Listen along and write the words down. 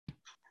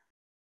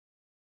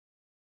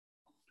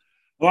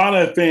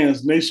Illini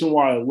fans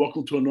nationwide,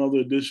 welcome to another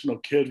edition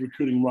of Kids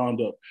Recruiting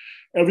Roundup.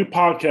 Every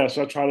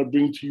podcast, I try to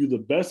bring to you the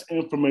best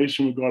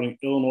information regarding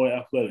Illinois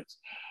athletics.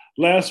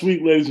 Last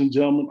week, ladies and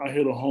gentlemen, I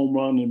hit a home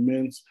run in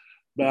men's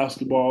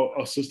basketball,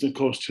 assistant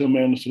coach Tim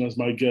Anderson as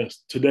my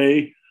guest.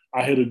 Today,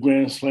 I hit a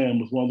grand slam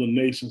with one of the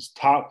nation's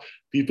top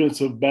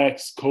defensive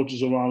backs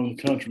coaches around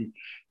the country,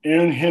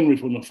 Aaron Henry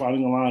from the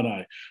Fighting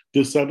Illini.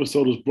 This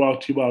episode is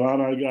brought to you by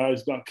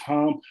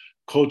IlliniGuys.com.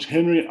 Coach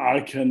Henry, I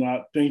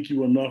cannot thank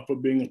you enough for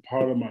being a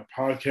part of my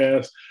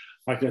podcast.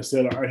 Like I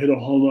said, I hit a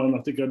home run.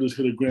 I think I just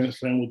hit a grand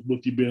slam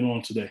with you being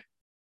on today.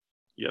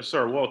 Yes,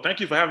 sir. Well,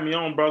 thank you for having me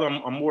on, brother.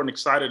 I'm more than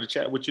excited to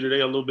chat with you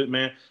today a little bit,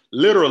 man.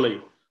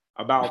 Literally,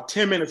 about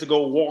 10 minutes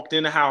ago, walked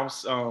in the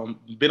house,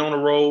 been on the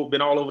road,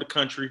 been all over the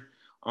country.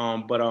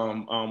 But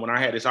when I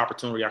had this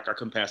opportunity, I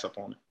couldn't pass up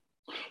on it.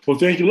 Well,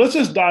 thank you. Let's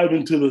just dive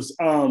into this.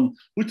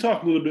 We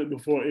talked a little bit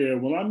before air.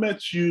 When I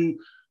met you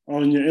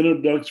on your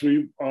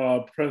introductory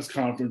press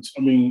conference,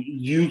 I mean,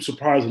 you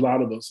surprised a lot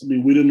of us. I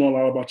mean, we didn't know a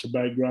lot about your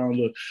background.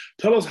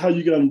 Tell us how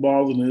you got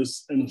involved in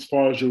this and as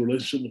far as your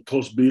relationship with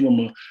Coach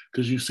Bielema,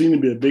 because you seem to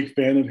be a big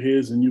fan of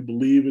his and you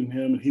believe in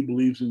him and he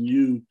believes in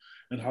you,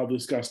 and how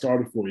this got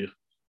started for you.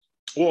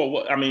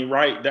 Well, I mean,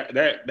 right,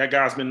 that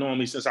guy's been knowing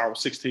me since I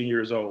was 16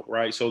 years old,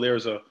 right? So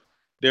there's a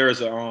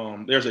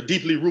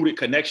deeply rooted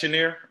connection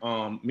there.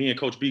 Me and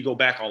Coach B go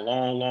back a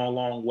long, long,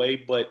 long way,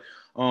 but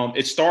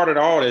it started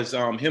out as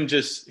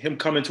him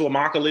coming to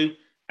Immokalee.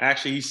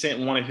 Actually, he sent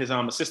one of his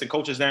assistant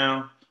coaches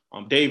down.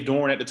 Dave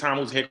Doran at the time,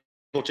 who was head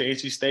coach at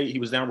NC State. He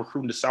was down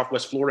recruiting the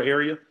Southwest Florida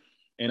area,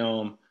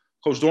 and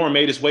Coach Doran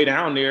made his way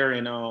down there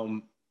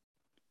and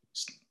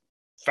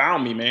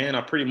found me, man.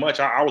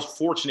 I was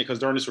fortunate because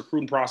during this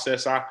recruiting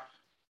process, I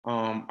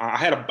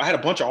had a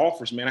bunch of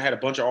offers, man. I had a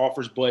bunch of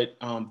offers, but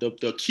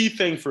the key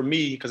thing for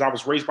me, because I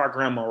was raised by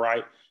grandma,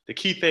 right? The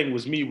key thing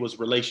was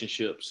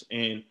relationships.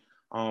 And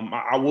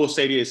I will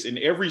say this, in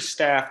every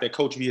staff that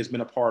Coach V has been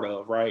a part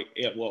of, right?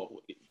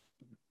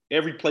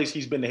 Every place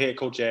he's been the head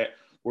coach at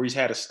where he's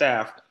had a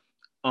staff,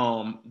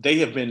 they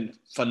have been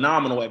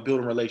phenomenal at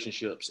building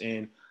relationships.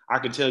 And I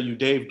can tell you,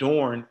 Dave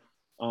Dorn,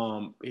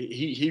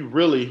 he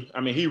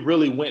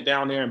really went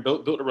down there and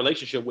built a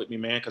relationship with me,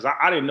 man. Because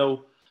I didn't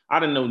know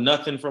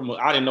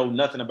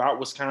nothing about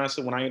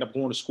Wisconsin when I ended up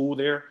going to school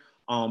there.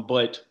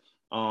 But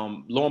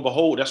lo and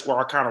behold, that's where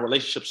our kind of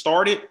relationship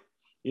started.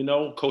 You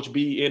know, Coach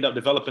B ended up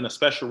developing a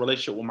special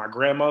relationship with my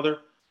grandmother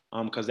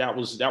because that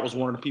was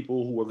one of the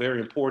people who were very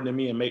important to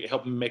me and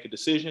helping me make a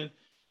decision.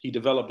 He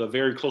developed a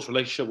very close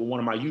relationship with one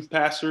of my youth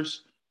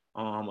pastors,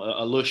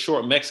 a little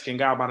short Mexican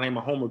guy by the name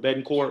of Homer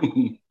Bedencourt.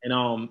 And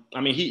I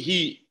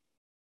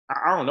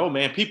don't know,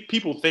 man.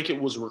 People think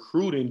it was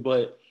recruiting,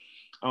 but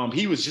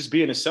he was just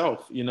being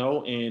himself, you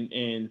know,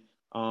 and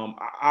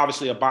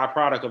obviously a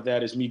byproduct of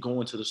that is me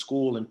going to the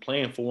school and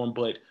playing for him.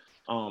 But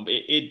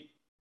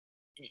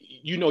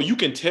you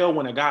can tell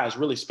when a guy is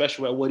really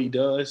special at what he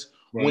does,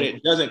 right, when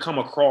it doesn't come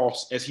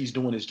across as he's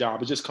doing his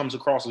job. It just comes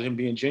across as him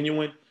being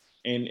genuine.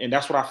 And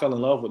that's what I fell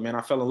in love with, man.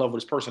 I fell in love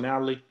with his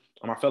personality.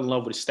 I fell in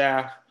love with his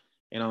staff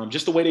and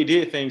just the way they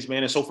did things,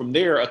 man. And so from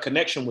there, a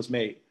connection was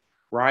made,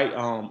 right?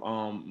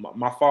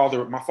 My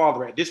father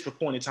at this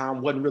point in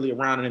time wasn't really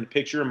around in the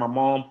picture, and my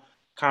mom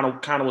kind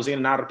of was in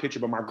and out of the picture,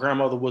 but my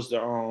grandmother was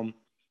the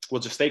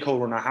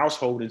stakeholder in our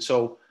household. And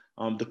so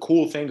the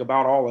cool thing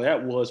about all of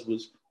that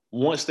was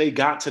once they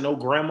got to know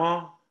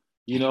grandma,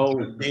 you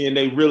know, then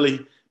they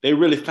really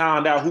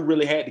found out who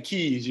really had the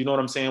keys, you know what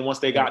I'm saying, once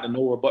they got to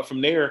know her. But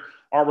from there,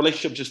 our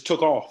relationship just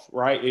took off,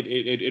 right?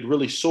 It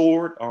really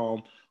soared,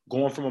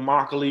 going from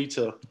Immokalee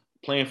to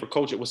playing for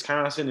coach at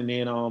Wisconsin. And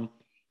then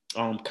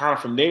kind of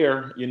from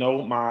there, you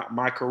know,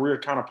 my career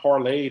kind of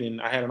parlayed,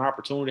 and I had an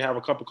opportunity to have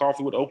a cup of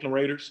coffee with the Oakland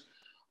Raiders.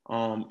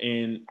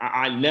 And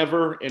I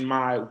never in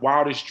my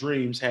wildest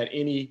dreams had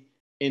any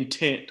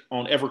intent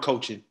on ever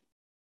coaching.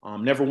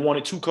 Never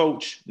wanted to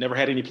coach, never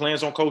had any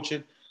plans on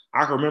coaching.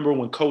 I can remember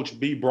when Coach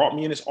B brought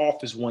me in his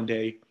office one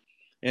day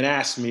and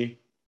asked me,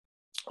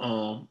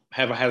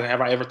 have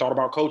I ever thought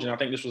about coaching? I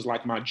think this was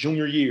like my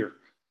junior year.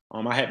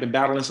 I had been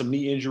battling some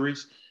knee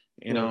injuries,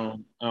 and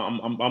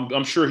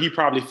I'm sure he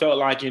probably felt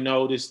like, you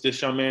know,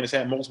 this young man has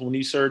had multiple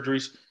knee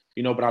surgeries,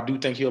 you know, but I do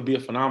think he'll be a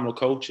phenomenal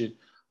coach. And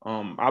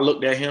I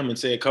looked at him and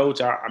said, Coach,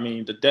 I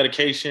mean, the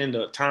dedication,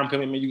 the time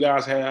commitment you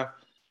guys have,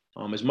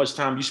 as much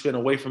time you spend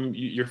away from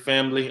your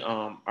family,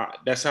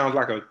 that sounds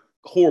like a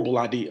horrible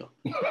idea.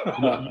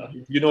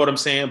 You know what I'm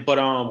saying? But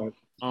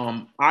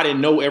I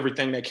didn't know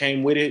everything that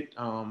came with it.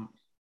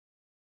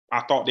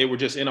 I thought they were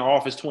just in the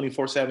office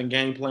 24/7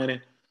 game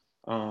planning.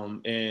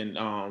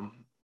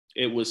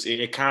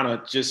 It kind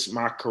of just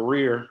my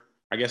career,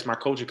 I guess my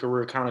coaching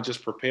career kind of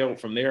just propelled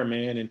from there,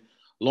 man. And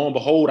lo and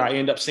behold, I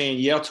end up saying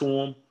yeah to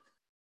him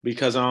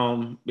because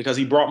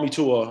he brought me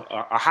to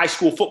a high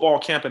school football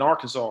camp in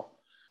Arkansas.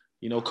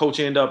 You know, Coach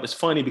ended up, it's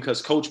funny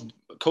because Coach,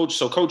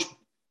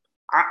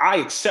 I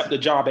accept the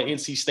job at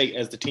NC State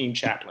as the team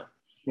chaplain.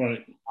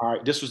 Right. All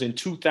right. This was in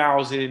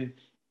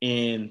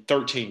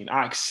 2013.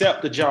 I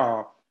accept the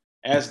job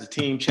as the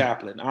team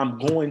chaplain. I'm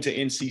going to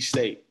NC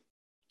State.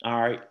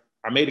 All right.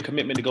 I made a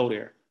commitment to go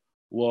there.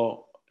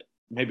 Well,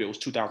 maybe it was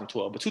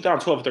 2012, but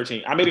 2012 or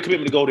 13, I made a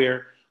commitment to go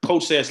there.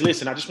 Coach says,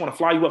 listen, I just want to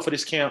fly you up for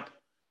this camp.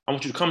 I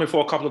want you to come in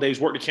for a couple of days,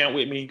 work the camp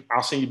with me.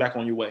 I'll send you back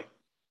on your way.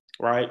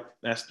 Right?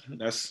 That's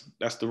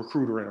the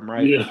recruiter in him,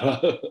 right?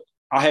 Yeah.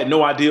 I had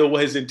no idea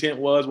what his intent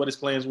was, what his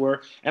plans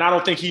were. And I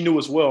don't think he knew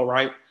as well,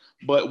 right?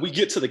 But we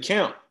get to the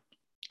camp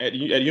at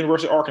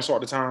University of Arkansas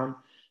at the time.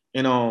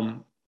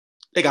 And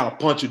they got a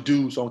bunch of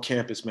dudes on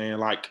campus, man.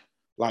 Like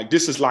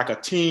this is like a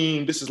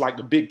team. This is like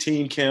the big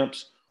team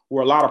camps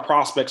where a lot of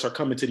prospects are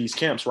coming to these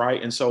camps,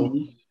 right? And so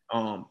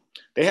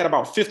they had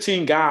about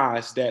 15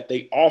 guys that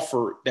they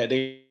offered, that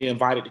they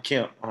invited to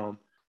camp.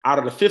 Out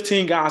of the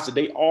 15 guys that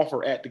they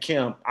offer at the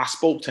camp, I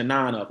spoke to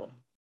 9 of them.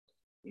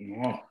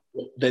 Wow.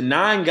 The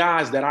 9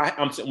 guys that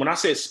when I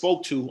said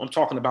spoke to, I'm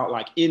talking about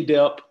like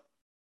in-depth,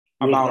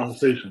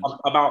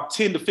 about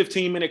 10 to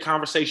 15 minute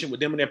conversation with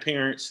them and their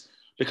parents,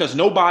 because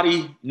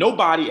nobody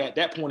at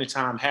that point in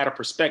time had a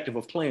perspective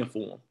of playing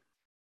for them,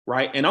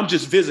 right? And I'm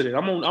just visiting.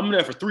 I'm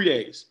there for 3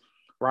 days,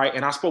 right?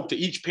 And I spoke to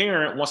each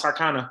parent once I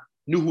kind of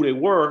knew who they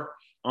were,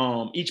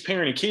 each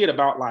parent and kid,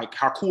 about like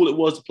how cool it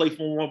was to play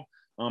for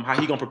them, how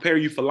he gonna prepare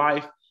you for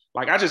life.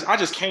 Like I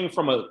just came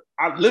from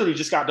I literally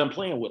just got done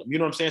playing with him. You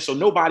know what I'm saying? So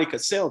nobody could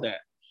sell that.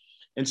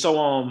 And so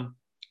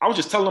I was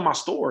just telling my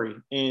story,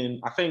 and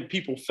I think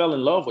people fell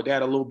in love with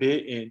that a little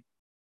bit. And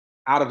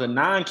out of the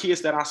 9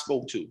 kids that I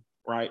spoke to,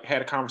 right,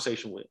 had a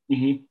conversation with,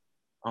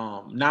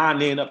 9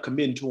 they ended up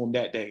committing to him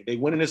that day. They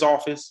went in his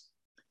office,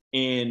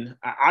 and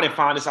I didn't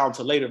find this out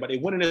until later, but they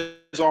went in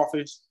his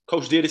office.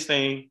 Coach did his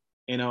thing.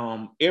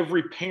 And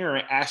every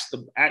parent asked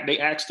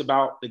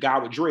about the guy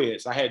with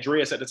dreads. I had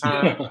dreads at the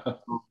time.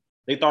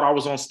 They thought I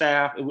was on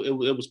staff. It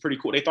was pretty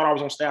cool. They thought I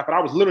was on staff, but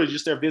I was literally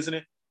just there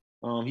visiting.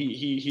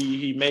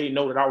 He made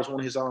note that I was one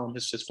of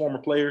his former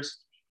players,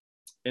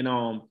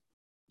 and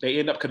they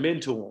ended up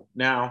committing to him.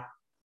 Now,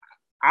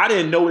 I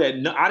didn't know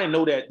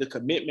that the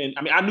commitment.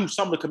 I mean, I knew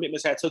some of the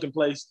commitments had taken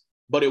place,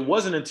 but it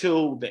wasn't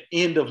until the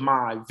end of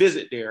my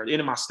visit there, the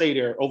end of my stay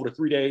there over the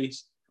 3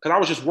 days, because I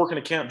was just working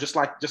the camp just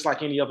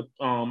like any other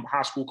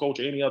high school coach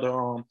or any other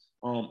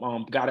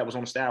guy that was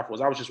on the staff was.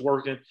 I was just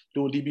working,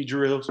 doing DB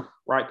drills,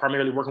 right?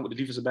 Primarily working with the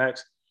defensive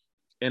backs.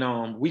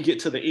 And we get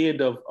to the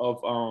end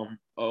of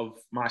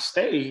my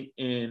stay,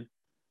 and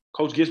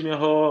coach gives me a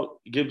hug,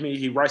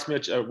 he writes me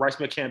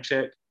a camp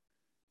check,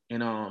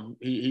 and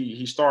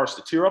he starts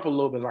to tear up a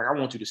little bit, like, I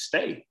want you to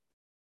stay.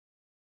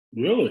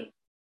 Really?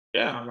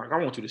 Yeah, I'm like, I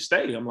want you to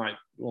stay. I'm like,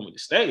 you want me to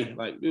stay?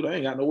 Like, dude, I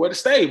ain't got nowhere to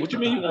stay. What you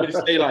mean you want me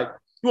to stay? Like,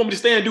 you want me to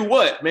stay and do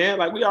what, man?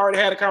 Like, we already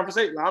had a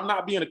conversation. I'm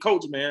not being a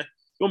coach, man.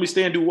 You want me to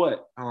stay and do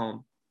what?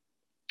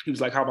 He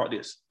was like, how about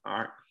this? All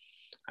right.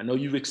 I know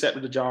you've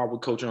accepted the job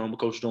with Coach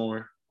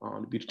Doran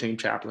to be the team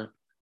chaplain.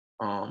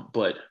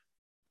 But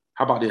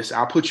how about this?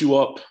 I'll put you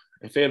up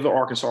in Fayetteville,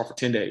 Arkansas for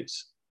 10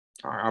 days.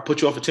 All right. I'll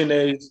put you up for 10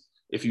 days.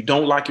 If you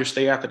don't like your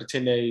stay after the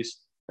 10 days,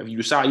 if you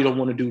decide you don't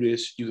want to do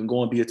this, you can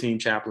go and be a team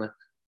chaplain.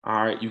 All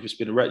right, you can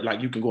spend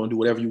you can go and do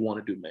whatever you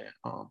want to do, man.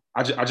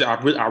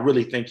 I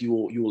really think you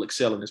will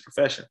excel in this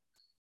profession.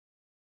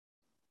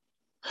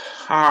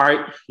 All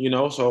right,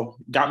 so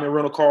got me a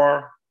rental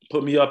car,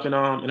 put me up in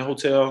a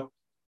hotel.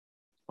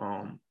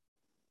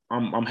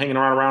 I'm hanging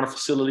around the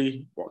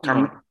facility,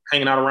 kind of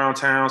hanging out around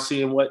town,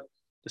 seeing what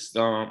this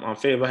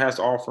Fayetteville has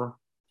to offer,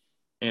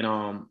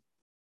 and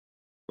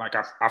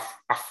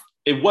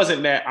it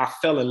wasn't that I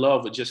fell in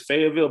love with just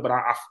Fayetteville, but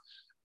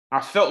I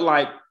felt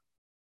like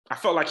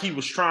he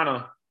was trying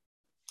to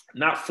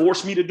not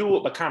force me to do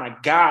it, but kind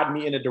of guide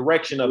me in the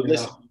direction of,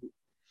 listen,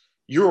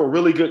 you're a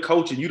really good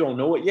coach and you don't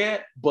know it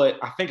yet, but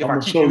I think if I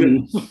keep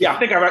you here, I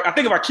think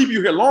if I keep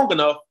you here long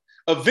enough,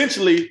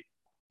 eventually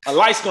a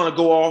light's gonna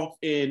go off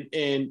and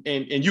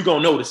you're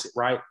gonna notice it,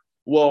 right?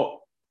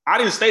 Well, I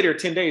didn't stay there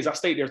 10 days. I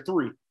stayed there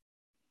 3.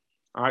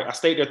 All right, I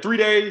stayed there 3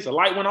 days. A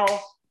light went off.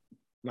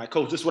 I'm like,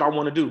 coach, this is what I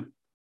want to do.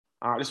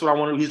 All right, this is what I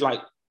want to do. He's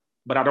like,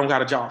 but I don't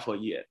got a job for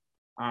it yet.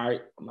 All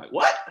right. I'm like,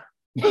 what?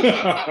 He's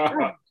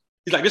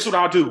like, this is what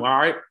I'll do. All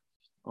right.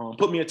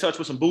 Put me in touch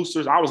with some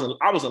boosters. I was a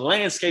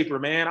landscaper,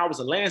 man. I was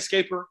a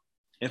landscaper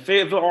in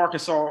Fayetteville,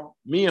 Arkansas.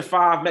 Me and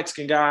 5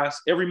 Mexican guys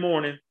every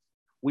morning.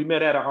 We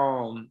met at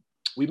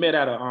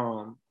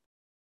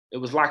it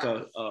was like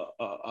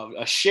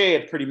a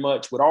shed pretty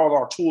much with all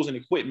our tools and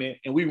equipment.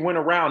 And we went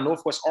around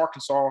Northwest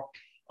Arkansas,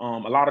 a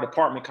lot of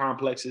apartment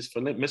complexes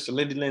for Mr.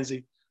 Lindy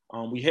Lindsay.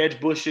 We hedged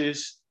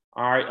bushes.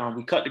 All right.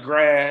 We cut the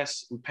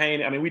grass. We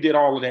painted. I mean, we did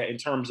all of that in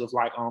terms of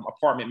like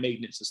apartment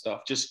maintenance and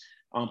stuff. Just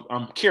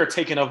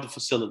caretaking of the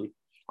facility.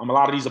 A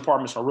lot of these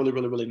apartments are really,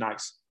 really, really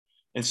nice.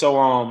 And so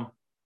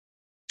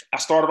I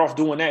started off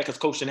doing that because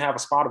coach didn't have a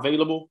spot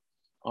available.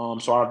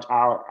 So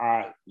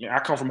I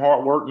come from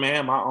hard work,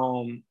 man.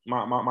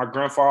 My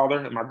grandfather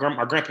and my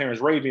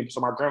grandparents raised me.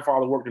 So my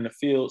grandfather worked in the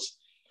fields,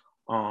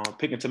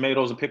 picking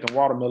tomatoes and picking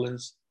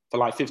watermelons for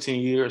like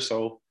 15 years.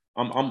 So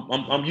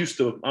I'm used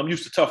to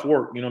tough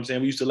work. You know what I'm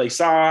saying? We used to lay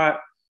sod,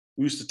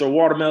 we used to throw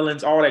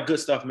watermelons, all that good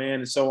stuff, man.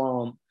 And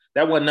so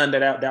that wasn't none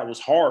that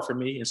was hard for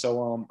me. And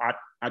so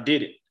I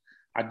did it.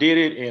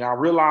 And I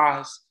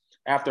realized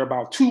after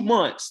about 2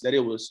 months that it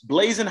was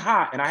blazing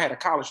hot and I had a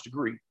college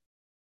degree.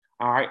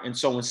 All right. And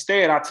so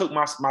instead, I took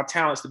my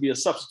talents to be a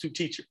substitute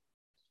teacher.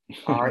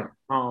 All right.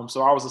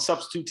 So I was a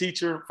substitute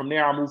teacher. From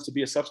there, I moved to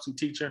be a substitute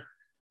teacher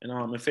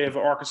in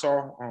Fayetteville,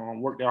 Arkansas.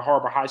 Worked at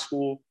Harbor High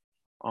School.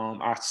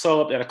 I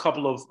subbed at a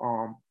couple of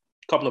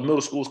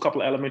middle schools,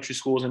 couple of elementary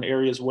schools in the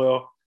area as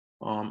well,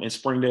 in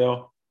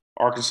Springdale,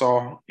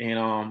 Arkansas.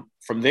 And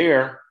from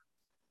there,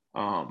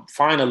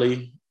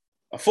 finally,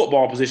 a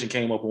football position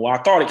came open. Well,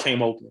 I thought it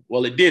came open.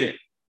 Well, it didn't.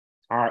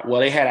 All right.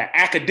 Well, they had an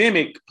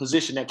academic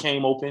position that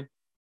came open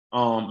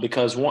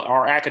because one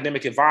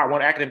academic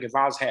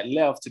advisor had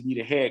left to be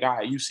the head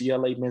guy at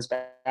UCLA men's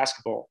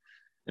basketball.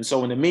 And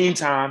so in the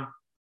meantime,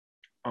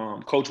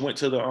 Coach went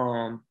to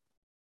some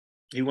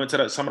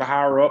of the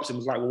higher ups and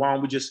was like, well, why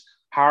don't we just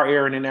hire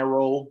Aaron in that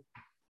role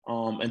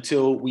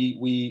until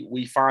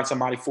we find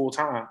somebody full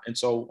time. And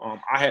so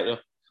I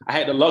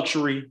had the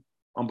luxury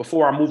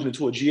before I moved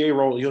into a GA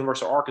role at the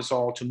University of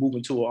Arkansas to move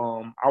into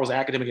I was an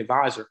academic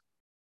advisor.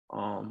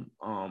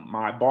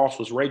 My boss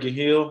was Reagan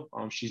Hill.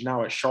 She's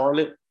now at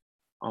Charlotte.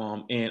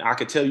 And I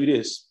could tell you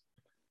this,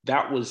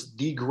 that was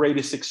the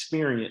greatest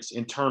experience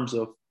in terms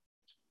of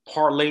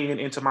parlaying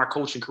into my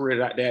coaching career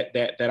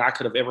that I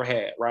could have ever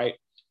had. Right.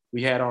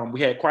 We had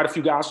quite a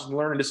few guys with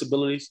learning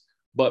disabilities,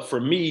 but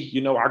for me,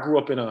 I grew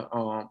up in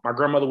my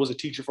grandmother was a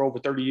teacher for over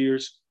 30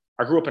 years.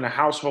 I grew up in a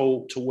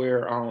household to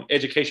where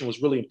education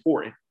was really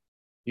important,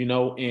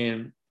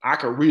 and I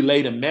could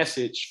relay the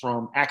message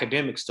from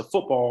academics to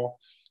football.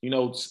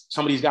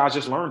 Some of these guys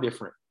just learn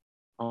different.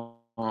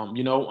 From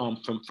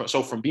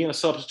being a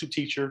substitute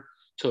teacher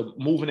to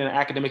moving in an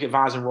academic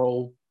advising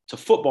role to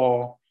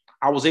football,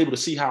 I was able to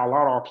see how a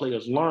lot of our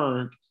players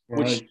learned,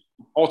 which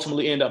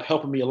ultimately ended up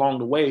helping me along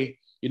the way.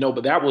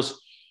 But that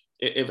was,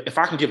 if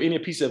I can give any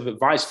piece of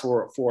advice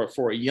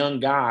for a young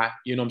guy,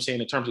 in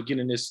terms of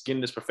getting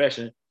this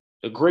profession,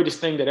 the greatest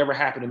thing that ever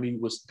happened to me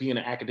was being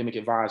an academic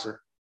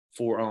advisor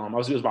for, it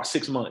was about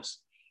 6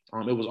 months.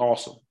 It was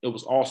awesome. It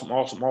was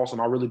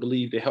awesome. I really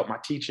believe it helped my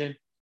teaching.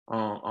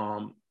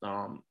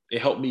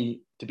 It helped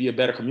me to be a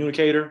better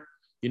communicator,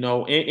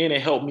 and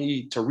it helped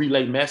me to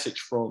relay message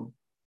from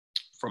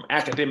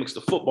academics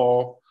to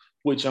football,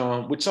 which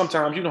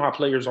sometimes, how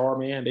players are,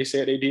 man. They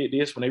said they did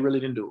this when they really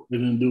didn't do it. They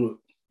didn't do it.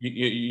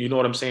 You know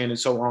what I'm saying? And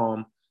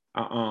so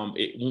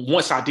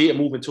once I did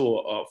move into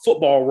a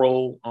football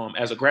role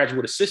as a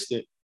graduate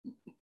assistant,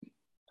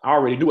 I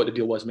already knew what the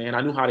deal was, man.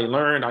 I knew how they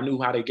learned. I knew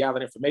how they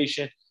gathered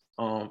information.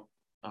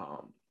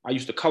 I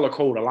used to color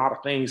code a lot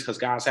of things because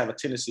guys have a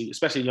tendency,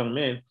 especially young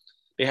men,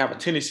 they have a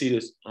tendency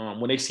to,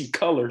 when they see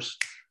colors,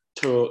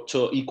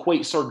 to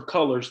equate certain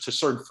colors to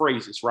certain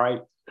phrases,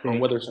 right?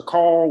 Whether it's a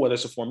call, whether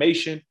it's a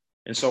formation.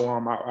 And so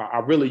I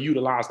really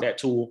utilized that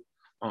tool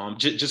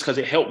just because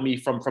it helped me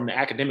from the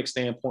academic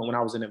standpoint when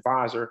I was an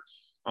advisor,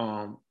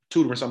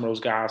 tutoring some of those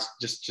guys,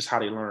 just how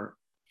they learn.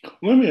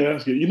 Let me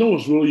ask you,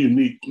 what's really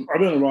unique?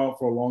 I've been around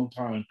for a long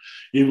time,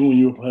 even when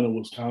you were playing in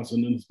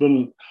Wisconsin, and it's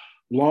been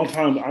a long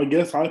time. I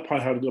guess I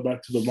probably had to go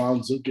back to the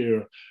Ron Zook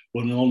era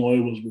when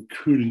Illinois was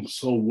recruiting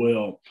so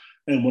well.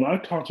 And when I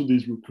talk to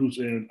these recruits,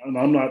 Aaron, and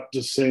I'm not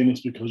just saying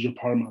this because you're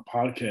part of my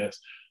podcast,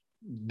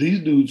 these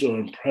dudes are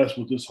impressed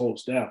with this whole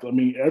staff. I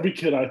mean, every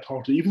kid I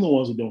talk to, even the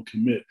ones that don't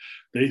commit,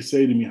 they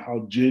say to me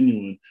how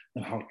genuine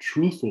and how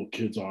truthful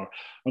kids are.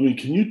 I mean,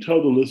 can you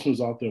tell the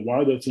listeners out there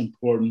why that's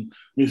important? I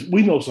mean,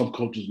 we know some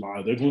coaches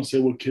lie. They're going to say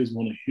what kids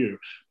want to hear.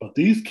 But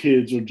these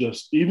kids are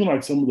just, even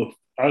like some of the,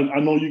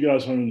 I know you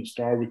guys are in the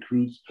star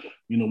recruits,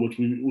 which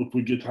if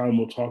we get time,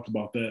 we'll talk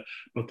about that.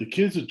 But the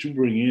kids that you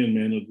bring in,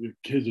 man, the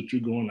kids that you're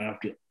going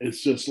after,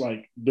 it's just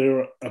like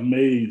they're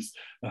amazed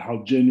at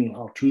how genuine,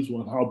 how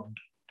truthful, and how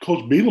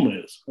Coach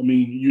Bielema is. I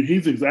mean,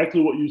 he's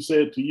exactly what you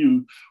said to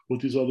you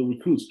with these other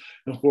recruits.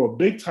 And for a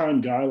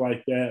big-time guy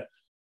like that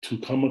to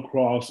come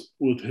across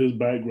with his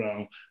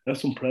background,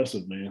 that's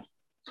impressive, man.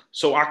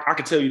 So I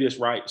can tell you this,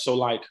 right? So,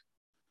 like,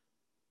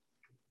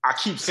 I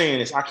keep saying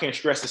this. I can't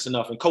stress this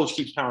enough, and Coach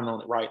keeps pounding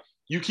on it, right?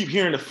 You keep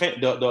hearing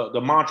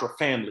the mantra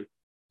family.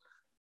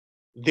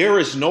 There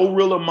is no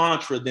realer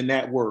mantra than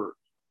that word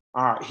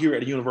here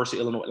at the University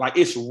of Illinois. Like,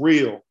 it's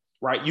real,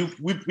 right?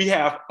 We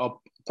have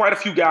quite a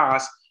few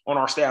guys on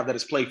our staff that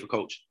has played for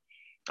Coach.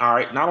 All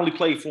right. Not only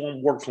played for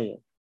him, worked for him.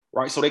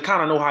 Right. So they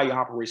kind of know how he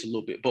operates a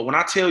little bit. But when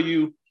I tell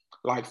you,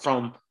 like,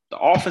 from the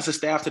offensive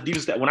staff to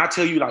defensive staff, when I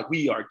tell you, like,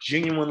 we are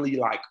genuinely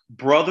like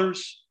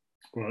brothers,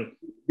 right?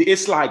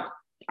 It's like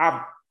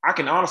I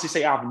can honestly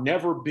say I've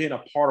never been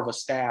a part of a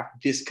staff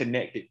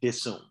disconnected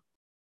this soon.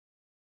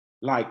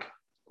 Like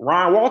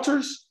Ryan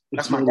Walters,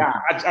 that's my guy.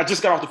 I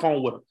just got off the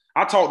phone with him.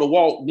 I talk to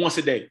Walt once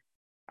a day.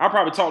 I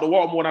probably talk to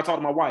Walt more than I talk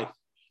to my wife.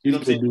 You know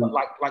what I'm saying?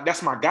 Like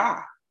that's my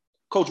guy.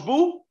 Coach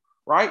Boo,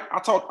 right?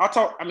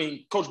 I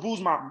mean, Coach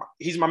Boo's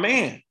he's my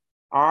man.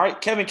 All right.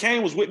 Kevin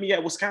Kane was with me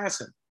at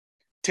Wisconsin.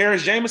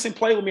 Terrence Jameson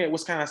played with me at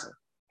Wisconsin,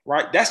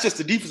 right? That's just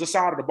the defensive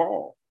side of the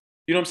ball.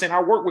 You know what I'm saying?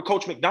 I worked with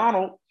Coach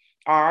McDonald,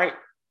 all right,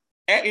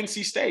 at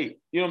NC State.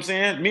 You know what I'm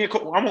saying? Me and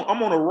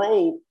I'm on a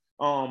roll.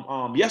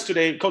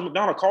 Yesterday, Coach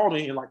McDonald called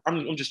me and like,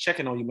 I'm just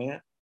checking on you,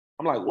 man.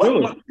 I'm like, what?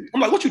 Really? I'm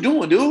like, what you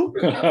doing, dude?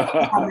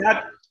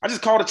 I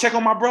just called to check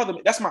on my brother.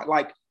 That's my,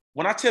 like,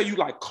 when I tell you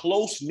like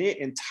close knit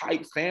and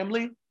tight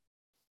family,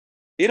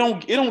 it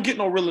don't get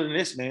no realer than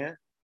this, man.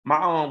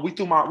 We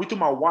threw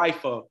my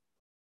wife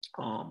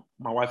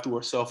my wife threw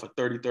herself a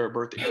 33rd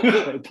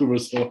birthday. To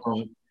herself.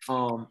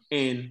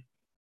 And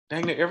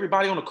dang it,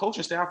 everybody on the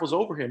coaching staff was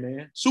over here,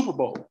 man. Super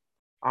Bowl.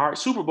 All right,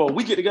 Super Bowl.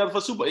 We get together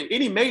for Super Bowl.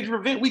 Any major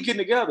event, we getting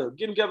together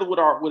with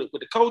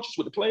the coaches,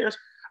 with the players.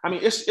 I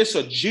mean, it's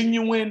a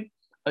genuine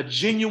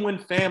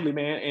family,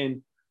 man.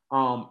 And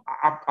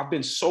I've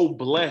been so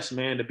blessed,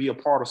 man, to be a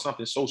part of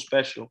something so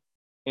special.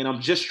 And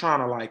I'm just trying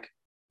to like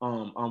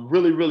I'm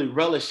really, really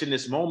relish in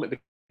this moment,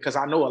 because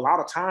I know a lot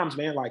of times,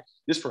 man, like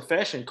this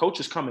profession,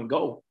 coaches come and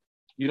go.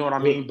 You know what I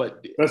mean?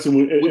 But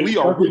we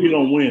are really,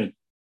 don't win.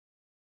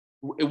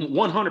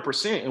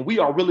 100%. And we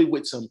are really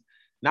with some,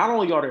 not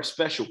only are they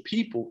special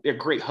people, they're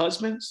great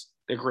husbands,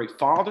 they're great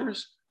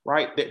fathers,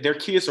 right? Their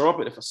kids are up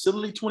at the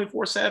facility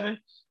 24/7.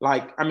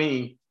 Like, I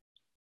mean,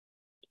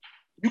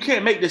 you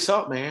can't make this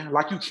up, man.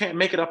 Like, you can't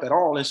make it up at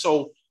all. And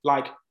so,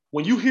 like,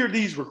 when you hear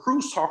these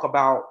recruits talk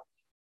about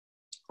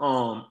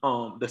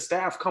the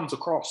staff comes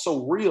across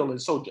so real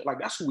and so, like,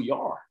 that's who we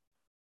are.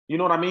 You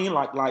know what I mean?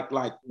 Like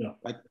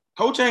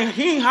Coach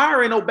he ain't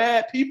hiring no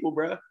bad people,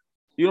 bro.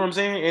 You know what I'm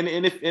saying?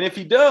 And if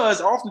he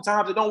does,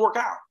 oftentimes it don't work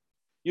out.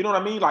 You know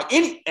what I mean? Like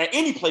at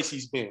any place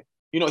he's been,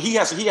 you know, he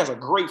has a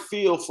great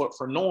feel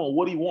for knowing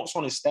what he wants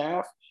on his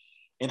staff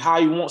and how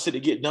he wants it to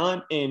get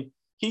done. And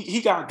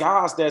he got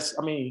guys that's,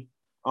 I mean,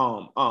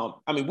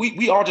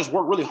 we all just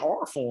work really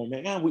hard for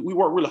him, man. We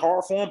work really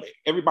hard for him.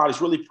 Everybody's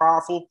really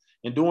prideful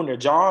in doing their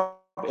job.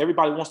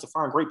 Everybody wants to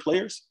find great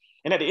players.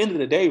 And at the end of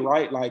the day,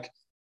 right, like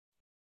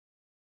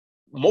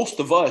most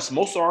of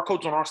our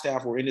coaches on our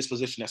staff were in this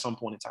position at some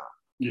point in time.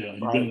 Yeah,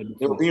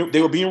 right?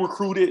 They were being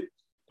recruited.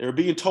 They were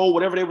being told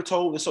whatever they were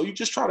told. And so you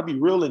just try to be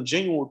real and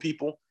genuine with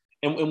people.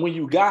 And when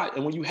you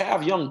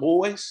have young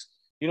boys,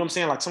 you know what I'm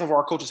saying? Like some of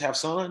our coaches have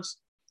sons,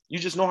 you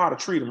just know how to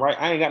treat them, right?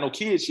 I ain't got no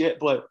kids yet,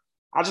 but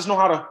I just know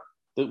how to,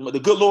 the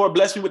good Lord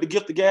bless me with the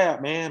gift of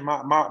gab, man.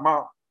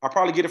 I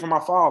probably get it from my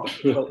father.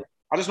 But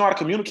I just know how to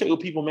communicate with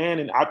people, man.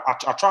 And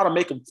I try to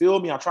make them feel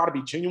me. I try to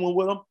be genuine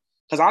with them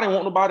because I didn't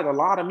want nobody to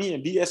lie to me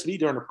and BS me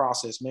during the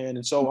process, man.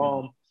 And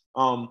so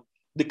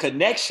the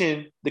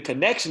connection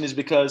is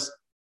because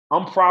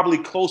I'm probably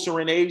closer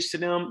in age to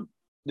them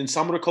than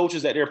some of the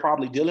coaches that they're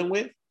probably dealing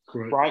with.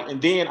 Correct. Right.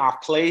 And then I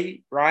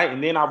played, right.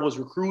 And then I was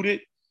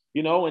recruited,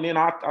 you know, and then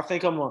I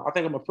think I'm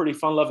a pretty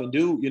fun loving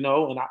dude, you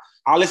know, and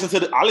I listen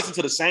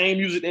to the same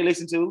music they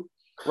listen to.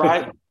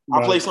 Right.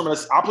 Right. I play some of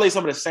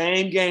the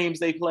same games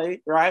they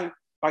play. Right.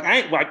 Like I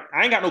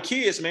ain't got no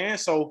kids, man.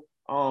 So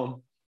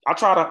I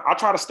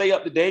try to stay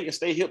up to date and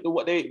stay hip to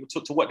what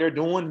they're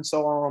doing. And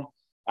so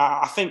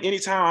I think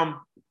anytime,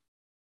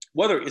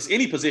 whether it's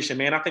any position,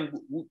 man, I think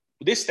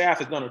this staff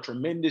has done a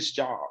tremendous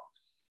job.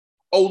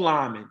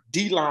 O-lineman,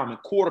 D-lineman,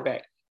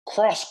 quarterback,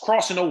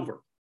 crossing over.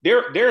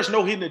 There's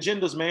no hidden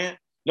agendas, man.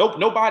 Nope,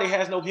 nobody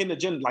has no hidden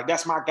agenda. Like,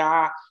 that's my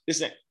guy.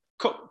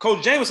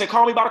 Coach James said,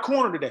 call me by the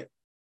corner today.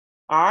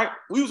 All right.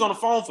 We was on the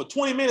phone for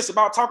 20 minutes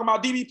talking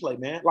about DB play,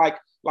 man.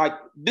 Like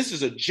this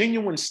is a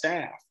genuine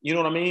staff. You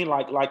know what I mean?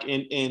 Like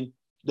in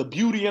the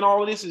beauty in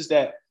all of this is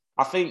that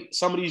I think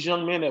some of these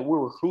young men that we're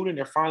recruiting,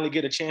 they finally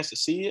get a chance to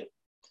see it.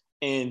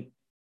 And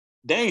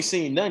they ain't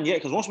seen none yet,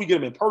 because once we get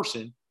them in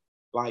person,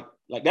 like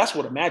that's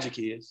what the magic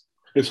is.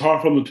 It's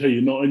hard for them to tell you,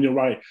 no, and you're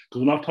right.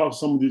 Because when I talk to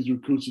some of these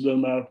recruits, it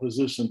doesn't matter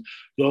position,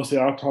 they'll say,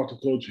 I'll talk to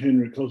Coach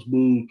Henry, Coach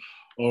Boo,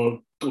 or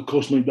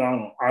Coach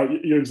McDonald.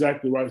 You're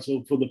exactly right.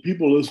 So for the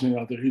people listening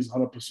out there, he's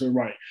 100%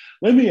 right.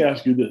 Let me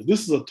ask you this.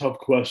 This is a tough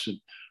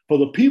question. For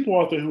the people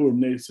out there who are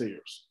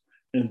naysayers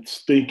and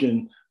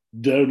thinking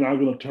they're not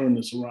going to turn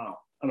this around,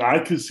 and I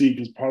can see,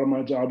 because part of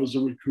my job is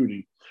a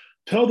recruiting,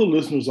 tell the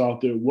listeners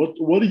out there,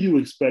 what do you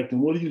expect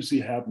and what do you see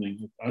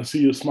happening? I see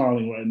you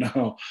smiling right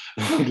now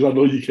because I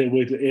know you can't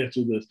wait to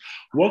answer this.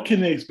 What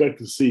can they expect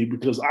to see?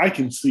 Because I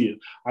can see it.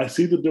 I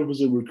see the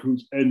difference in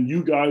recruits, and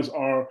you guys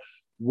are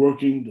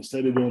working the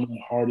state of Illinois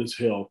hard as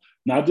hell.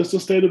 Not just the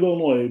state of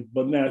Illinois,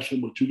 but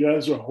nationally. But you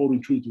guys are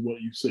holding true to what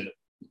you said.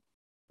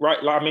 Right.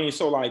 I mean,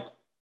 so like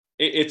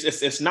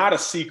it's not a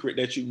secret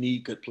that you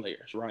need good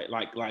players, right?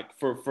 Like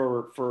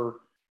for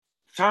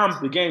time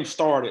the game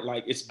started,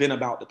 like it's been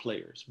about the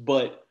players.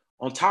 But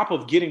on top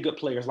of getting good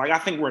players, like I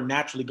think we're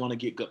naturally going to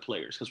get good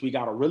players because we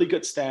got a really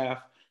good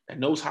staff that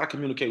knows how to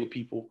communicate with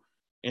people.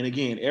 And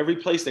again, every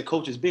place that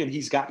coach has been,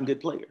 he's gotten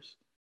good players.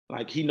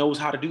 Like he knows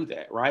how to do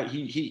that, right?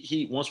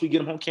 He once we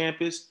get him on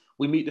campus,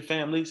 we meet the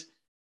families.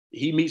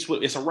 He meets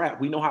with, it's a wrap.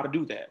 We know how to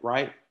do that,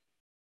 right?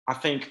 I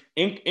think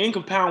in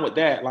compound with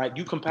that, like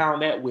you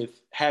compound that with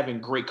having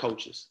great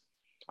coaches.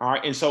 All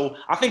right. And so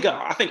I think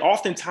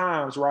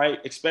oftentimes, right,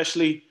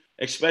 especially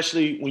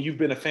when you've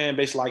been a fan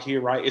base like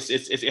here, right,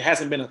 it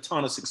hasn't been a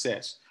ton of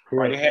success.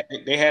 Correct.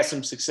 Right. They had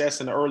some success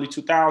in the early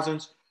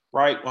 2000s,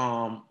 right?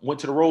 Went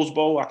to the Rose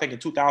Bowl, I think in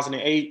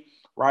 2008,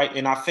 right?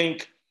 And I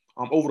think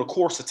over the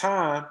course of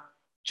time,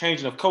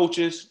 changing of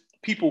coaches,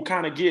 people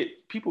kind of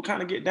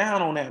get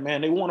down on that,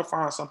 man. They want to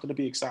find something to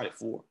be excited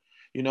for,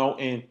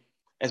 and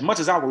as much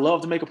as I would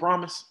love to make a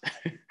promise,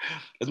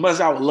 as much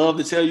as I would love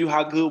to tell you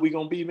how good we're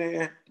gonna be,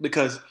 man,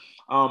 because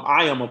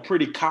I am a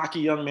pretty cocky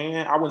young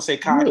man. I wouldn't say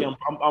cocky.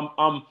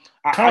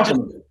 I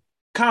just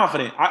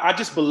confident. I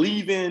just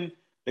believe in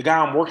the guy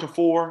I'm working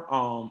for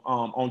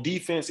on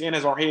defense and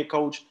as our head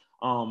coach.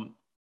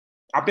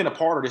 I've been a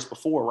part of this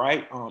before,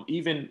 right?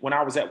 Even when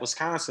I was at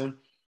Wisconsin,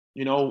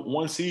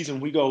 one season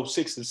we go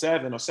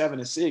 6-7 or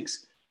 7-6,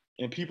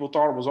 and people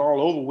thought it was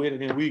all over with,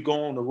 and then we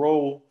go on the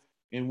roll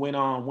and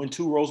win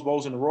 2 Rose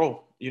Bowls in a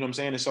row. You know what I'm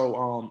saying? And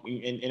so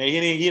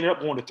he ended up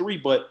going to 3,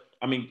 but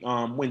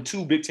win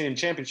 2 Big Ten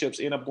championships,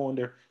 end up going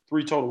to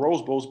 3 total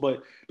Rose Bowls.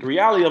 But the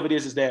reality of it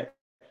is that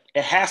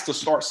it has to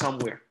start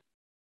somewhere.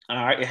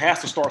 All right, it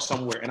has to start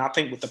somewhere. And I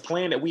think with the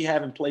plan that we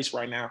have in place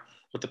right now,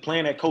 with the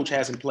plan that coach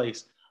has in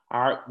place,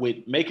 all right,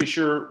 with making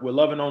sure we're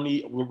loving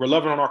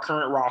on our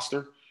current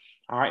roster,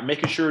 all right,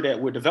 making sure that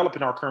we're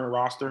developing our current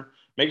roster,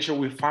 making sure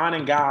we're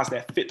finding guys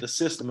that fit the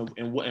system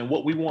and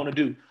what we want to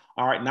do.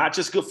 All right, not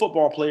just good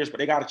football players, but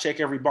they got to check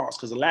every box,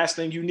 because the last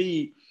thing you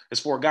need is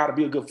for a guy to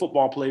be a good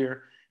football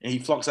player and he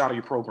flunks out of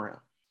your program.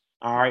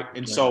 All right,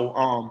 and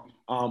so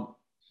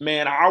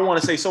man, I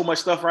want to say so much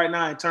stuff right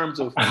now in terms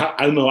of.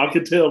 I know, I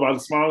can tell by the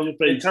smile on your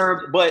face.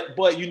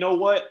 But you know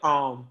what?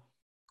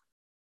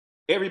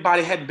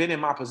 Everybody hadn't been in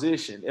my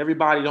position.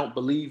 Everybody don't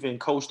believe in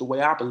coach the way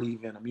I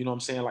believe in him. You know what I'm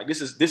saying? Like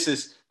this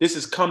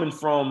is coming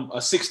from a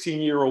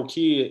 16-year-old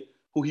kid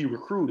who he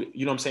recruited.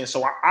 You know what I'm saying?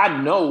 So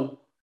I know,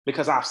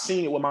 because I've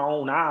seen it with my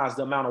own eyes,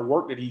 the amount of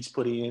work that he's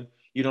put in.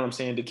 You know what I'm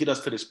saying, to get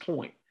us to this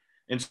point.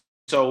 And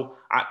so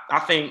I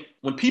think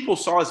when people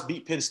saw us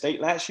beat Penn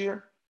State last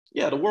year,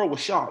 yeah, the world was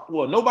shocked.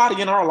 Well,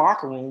 nobody in our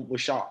locker room was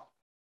shocked,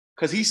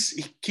 because he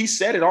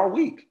said it all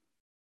week.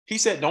 He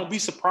said, don't be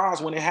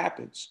surprised when it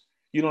happens.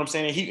 You know what I'm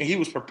saying? He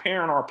was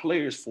preparing our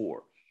players for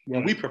it. Right.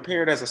 And we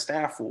prepared as a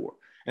staff for it.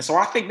 And so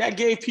I think that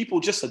gave people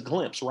just a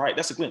glimpse, right?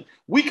 That's a glimpse.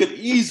 We could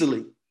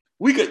easily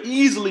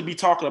be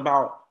talking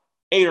about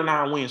 8 or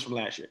 9 wins from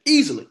last year.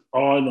 Easily.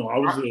 Oh, I know. I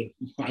was there.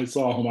 I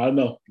saw him. I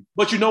know.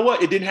 But you know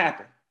what? It didn't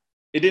happen,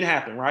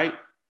 right?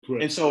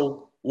 Correct. And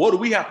so what do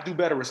we have to do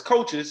better as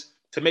coaches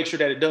to make sure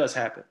that it does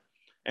happen?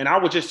 And I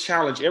would just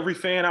challenge every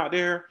fan out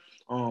there,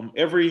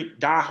 every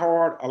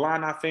diehard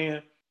Illini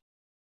fan,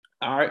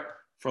 all right,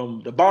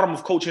 from the bottom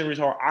of Coach Henry's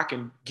heart, I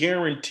can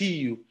guarantee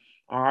you,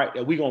 all right,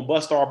 that we're going to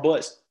bust our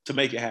butts to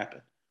make it happen.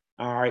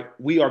 All right,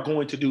 we are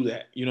going to do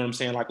that. You know what I'm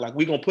saying? Like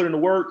we're going to put in the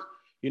work.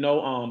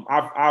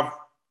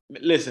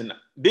 Listen,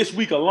 this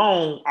week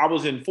alone, I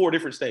was in 4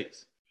 different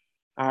states.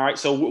 All right,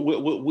 so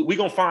we're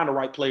going to find the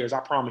right players. I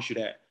promise you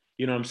that.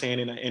 You know what I'm saying?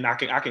 And I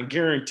can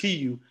guarantee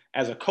you,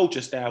 as a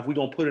coaching staff, we're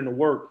going to put in the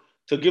work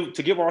to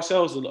give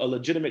ourselves a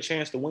legitimate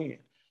chance to win.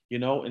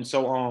 And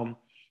so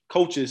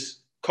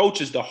coaches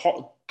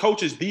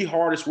the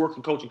hardest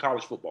working coach in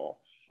college football.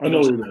 I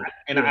know that.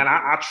 And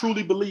I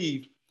truly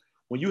believe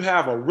when you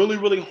have a really,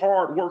 really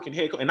hard working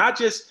head coach, and I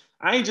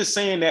ain't just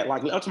saying that,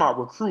 like, I'm talking about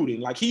recruiting.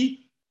 Like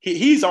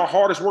he's our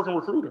hardest working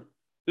recruiter.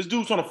 This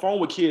dude's on the phone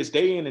with kids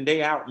day in and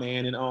day out,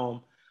 man. And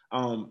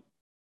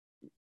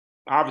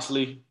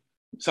obviously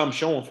something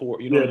showing for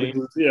it. You know what I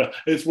mean? Yeah,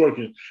 it's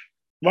working.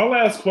 My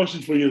last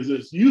question for you is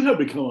this. You have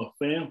become a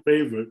fan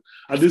favorite.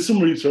 I did some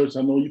research.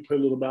 I know you play a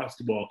little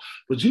basketball,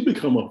 but you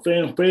become a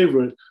fan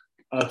favorite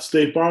at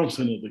State Farm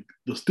Center.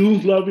 The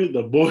students love you.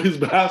 The boys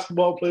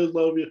basketball players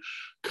love you.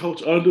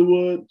 Coach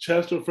Underwood,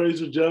 Chester,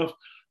 Fraser, Jeff.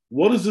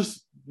 What is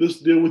this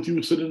deal with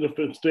you sitting in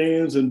the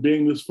stands and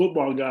being this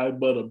football guy,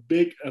 but a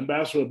big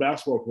ambassador of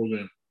basketball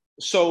program?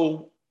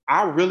 So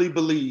I really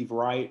believe,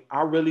 right?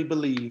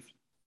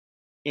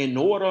 In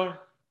order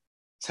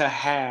to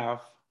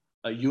have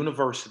a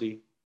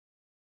university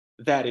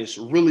that is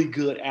really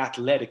good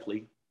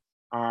athletically,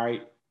 all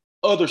right,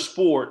 other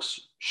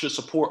sports should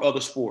support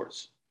other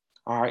sports.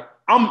 All right.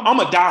 I'm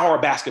a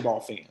diehard basketball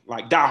fan.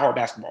 I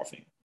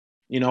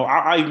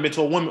even been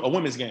to a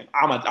women's game.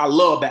 I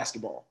love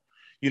basketball.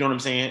 You know what I'm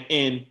saying?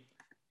 And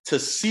to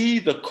see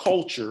the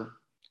culture,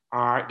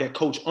 all right, that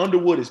Coach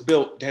Underwood has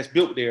built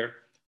there,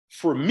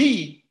 for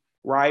me,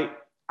 right?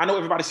 I know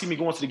everybody see me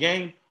going to the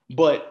game,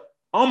 but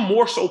I'm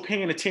more so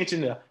paying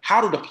attention to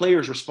how do the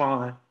players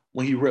respond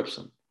when he rips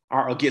them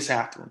or gets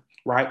after them,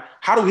 right?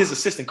 How do his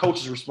assistant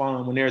coaches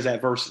respond when there's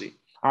adversity?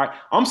 All right.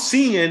 I'm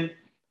seeing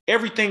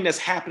everything that's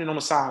happening on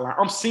the sideline.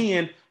 I'm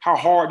seeing how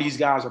hard these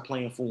guys are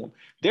playing for him.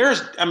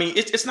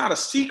 It's not a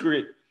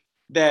secret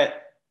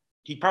that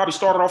he probably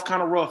started off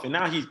kind of rough, and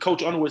now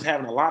Coach Underwood's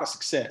having a lot of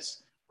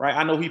success, right?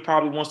 I know he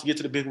probably wants to get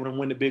to the big one and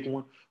win the big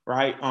one,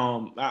 right?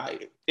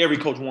 Every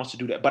coach wants to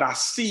do that, but I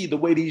see the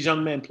way these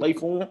young men play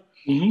for him.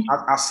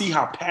 Mm-hmm. I see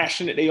how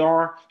passionate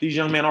these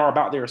young men are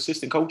about their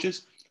assistant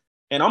coaches.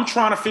 And I'm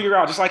trying to figure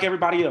out, just like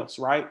everybody else,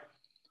 right?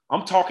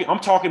 I'm talking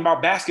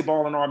about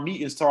basketball in our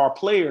meetings to our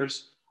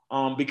players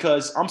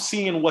because I'm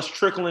seeing what's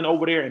trickling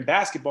over there in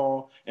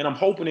basketball, and I'm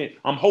hoping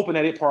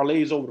that it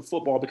parlays over to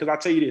football, because I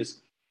tell you this,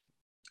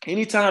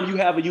 anytime you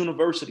have a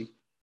university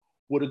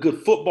with a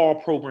good football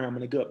program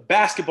and a good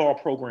basketball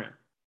program,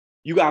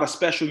 you got a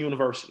special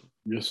university.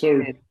 Yes,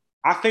 sir. And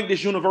I think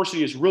this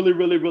university is really,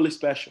 really, really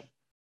special.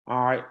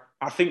 All right.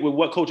 I think with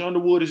what Coach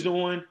Underwood is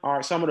doing, all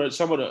right, some of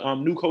the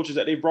new coaches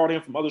that they brought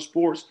in from other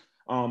sports,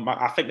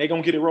 I think they're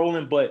gonna get it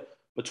rolling. But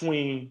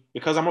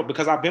because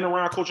I've been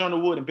around Coach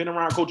Underwood and been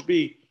around Coach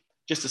B,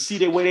 just to see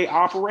the way they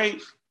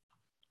operate,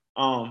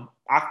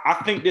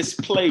 I think this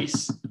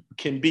place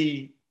can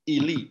be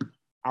elite.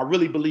 I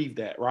really believe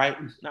that, right?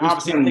 Now,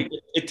 obviously, I think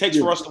it takes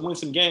for us to win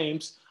some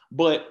games,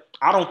 but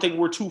I don't think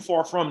we're too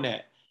far from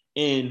that.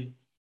 And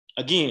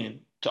again,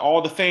 to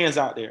all the fans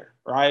out there,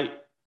 right?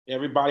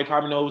 Everybody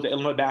probably knows that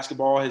Illinois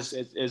basketball has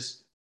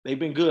they've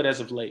been good as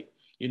of late,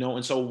 you know.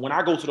 And so when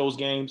I go to those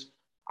games,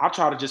 I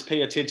try to just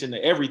pay attention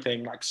to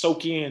everything, like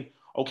soak in.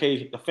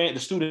 Okay, the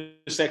student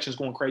section is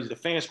going crazy, the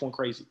fans going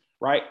crazy,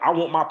 right? I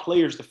want my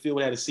players to feel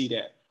that and see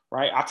that,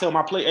 right? I tell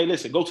my play, hey,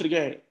 listen, go to the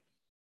game.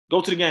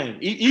 Go to the game.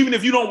 Even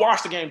if you don't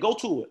watch the game, go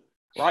to it,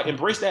 right?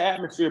 Embrace that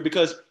atmosphere,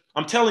 because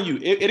I'm telling you,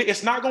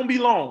 it's not going to be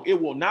long. It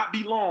will not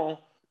be long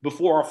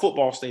before our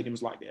football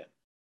stadiums like that,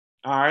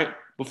 all right?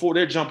 Before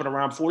they're jumping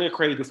around, before they're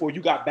crazy, before you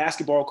got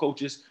basketball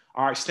coaches,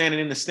 all right, standing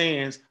in the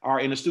stands, all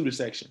right, in the student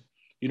section.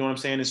 You know what I'm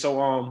saying? And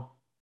so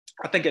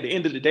I think at the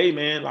end of the day,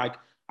 man, like,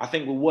 I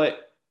think with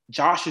what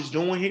Josh is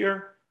doing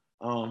here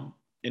and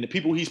the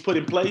people he's put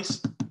in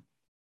place,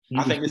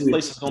 I think this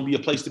place is going to be a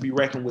place to be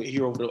reckoned with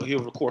here over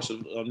the course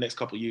of the next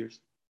couple of years.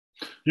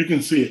 You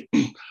can see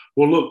it.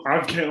 Well, look, I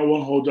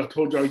won't hold you. I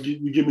told you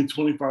you give me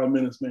 25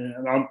 minutes, man.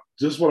 And I'm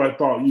just what I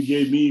thought. You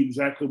gave me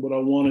exactly what I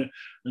wanted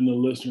and the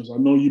listeners. I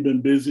know you've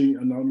been busy,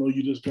 and I know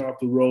you just got off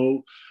the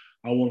road.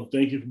 I want to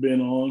thank you for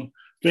being on.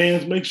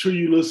 Fans, make sure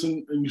you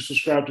listen and you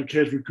subscribe to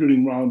Catch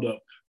Recruiting Roundup.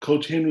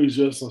 Coach Henry is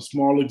just a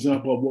small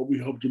example of what we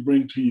hope to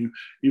bring to you,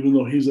 even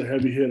though he's a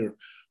heavy hitter.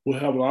 We'll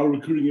have a lot of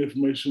recruiting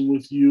information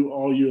with you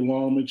all year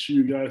long. Make sure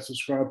you guys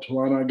subscribe to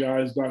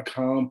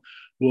IlliniGuys.com.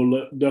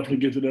 We'll definitely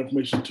get that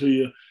information to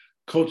you.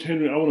 Coach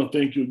Henry, I want to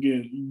thank you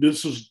again.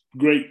 This was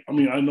great. I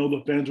mean, I know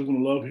the fans are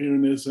going to love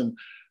hearing this. And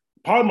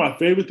probably my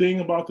favorite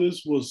thing about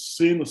this was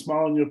seeing the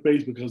smile on your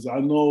face, because I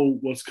know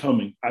what's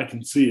coming. I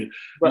can see it.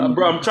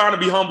 Bro, I'm trying to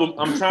be humble.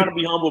 I'm trying to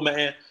be humble,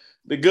 man.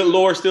 The good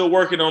Lord's still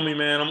working on me,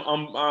 man.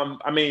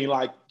 I mean,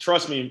 like,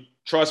 trust me.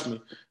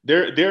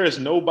 There is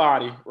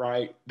nobody,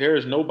 right? There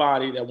is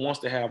nobody that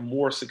wants to have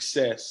more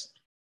success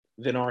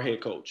than our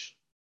head coach.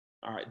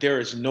 All right.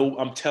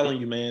 I'm telling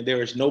you, man,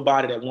 there is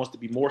nobody that wants to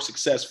be more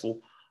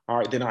successful. All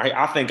right. Than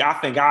I think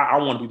I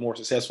want to be more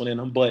successful than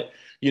him. But,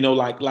 you know,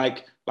 like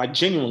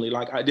genuinely,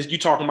 you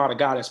talking about a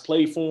guy that's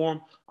played for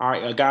him. All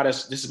right. A guy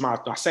this is my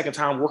second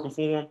time working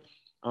for him.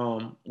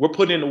 We're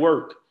putting in the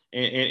work,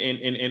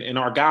 and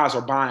our guys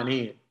are buying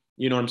in.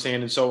 You know what I'm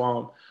saying? And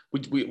so we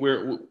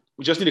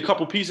just need a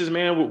couple pieces,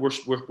 man.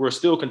 We're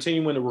still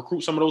continuing to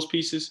recruit some of those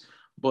pieces,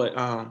 but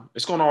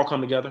it's going to all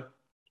come together.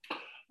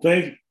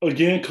 Thanks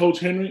again, Coach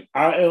Henry.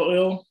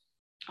 ILL.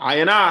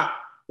 I.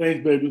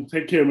 Thanks, baby.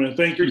 Take care, man.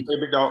 Thank you.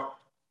 Big dog.